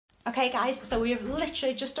Okay guys, so we have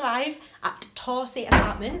literally just arrived at Torcy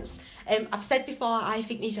Apartments. I've said before, I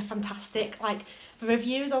think these are fantastic. Like, the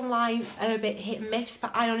reviews online are a bit hit and miss,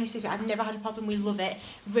 but I honestly think I've never had a problem. We love it.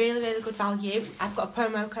 Really, really good value. I've got a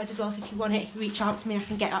promo code as well, so if you want it, reach out to me, I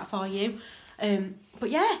can get that for you.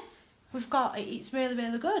 But yeah, it's really,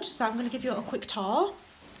 really good. So I'm going to give you a quick tour.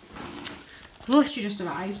 Literally just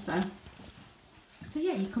arrived, so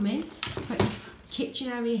yeah, you come in. You've got your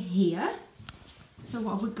kitchen area here. So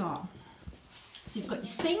what have we got? So you've got your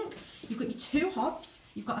sink, you've got your 2 hobs,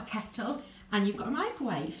 you've got a kettle, and you've got a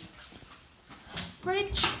microwave.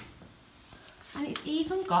 Fridge, and it's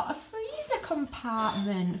even got a freezer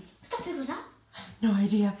compartment. What the fuck was that? No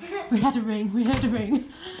idea. We heard a ring.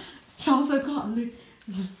 It's also got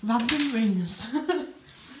random rings.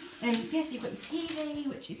 So yes, you've got your TV,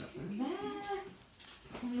 which is up there.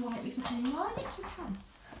 Can we light this up anymore? Yes, we can.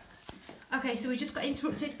 Okay, so we just got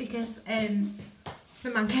interrupted because the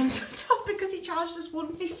man came to the top because he charged us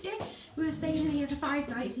 $150. We were staying in here for 5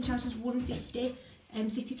 nights and he charged us $150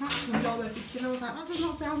 city tax from €1.50, and I was like, that does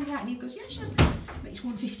not sound right. And he goes, yeah, it's just it's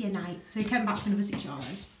 $150 a night. So he came back for another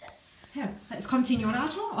 €6. So let's continue on our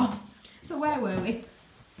tour. So where were we?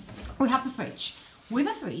 We have the fridge with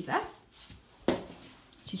a freezer,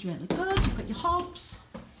 which is really good. You've got your hobs,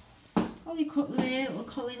 all your cutlery, little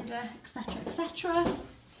colander, etc, etc.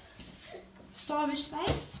 Storage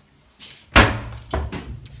space.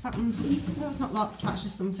 That one's, that's not locked, that's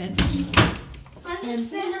just something. I'm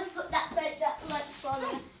just going to put that bed that lights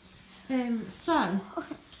on. So,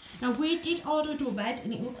 now we did order a double bed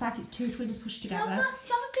and it looks like it's 2 twins pushed together. Do you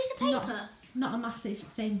have a piece of paper? Not a massive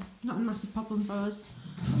thing, not a massive problem for us.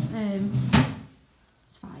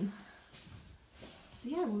 It's fine. So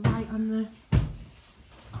yeah, we're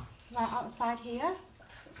right outside here.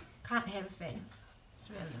 Can't hear a thing. It's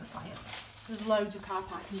really, really quiet. There's loads of car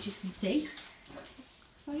parking, as you can see.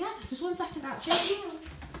 So yeah, just 1 second actually.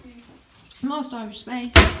 More storage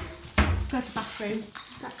space. Let's go to the bathroom.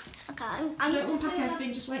 Okay, I don't unpack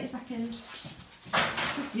everything, just wait a second.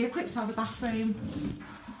 Do a quick tour of the bathroom.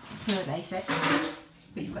 Really basic.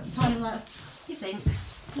 But you've got your toilet, your sink,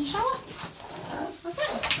 and your shower. That's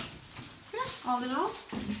it. So yeah, all in all,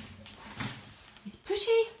 it's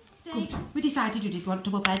pretty good. We decided we did want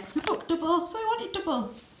double beds. We booked double, so we wanted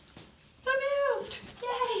double. So we moved!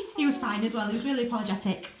 Yay! He was fine as well, he was really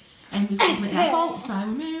apologetic and it was completely our fault, so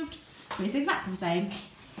we moved. But it's exactly the same.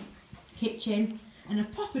 Kitchen and a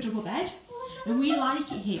proper double bed, and we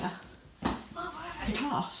like it here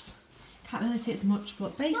because, can't really see it as much,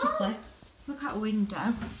 but basically, look out the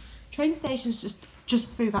window. Train station's just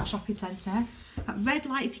through that shopping centre. That red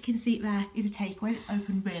light, if you can see it there, is a takeaway. It's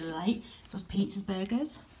open really late. It does pizzas,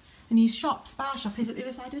 burgers. And his shop, Spar Shop, is at the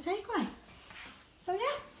other side of a takeaway. So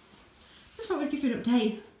yeah. Just thought we'd give you an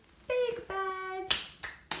update. Big bag.